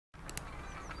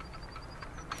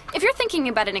If you're thinking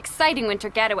about an exciting winter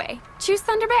getaway, choose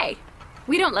Thunder Bay.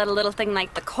 We don't let a little thing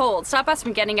like the cold stop us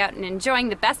from getting out and enjoying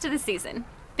the best of the season.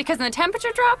 Because when the temperature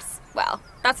drops, well,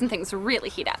 that's when things really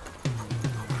heat up.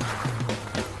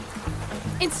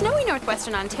 In snowy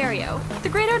northwestern Ontario, the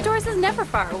great outdoors is never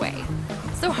far away.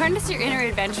 So harness your inner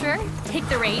adventurer, take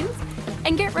the reins,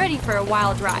 and get ready for a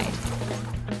wild ride.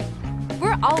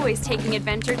 We're always taking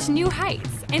adventure to new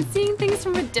heights and seeing things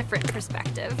from a different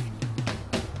perspective.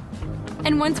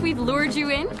 And once we've lured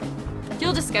you in,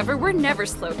 you'll discover we're never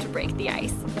slow to break the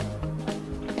ice.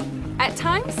 At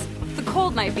times, the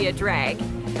cold might be a drag,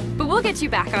 but we'll get you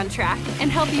back on track and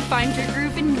help you find your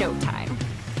groove in no time.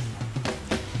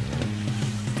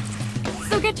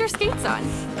 So get your skates on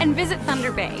and visit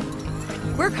Thunder Bay.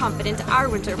 We're confident our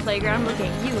winter playground will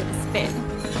get you in a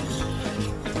spin.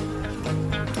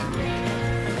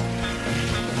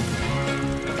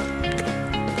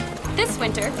 This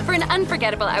winter, for an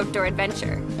unforgettable outdoor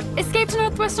adventure, escape to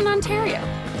northwestern Ontario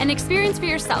and experience for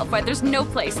yourself why there's no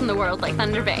place in the world like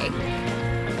Thunder Bay.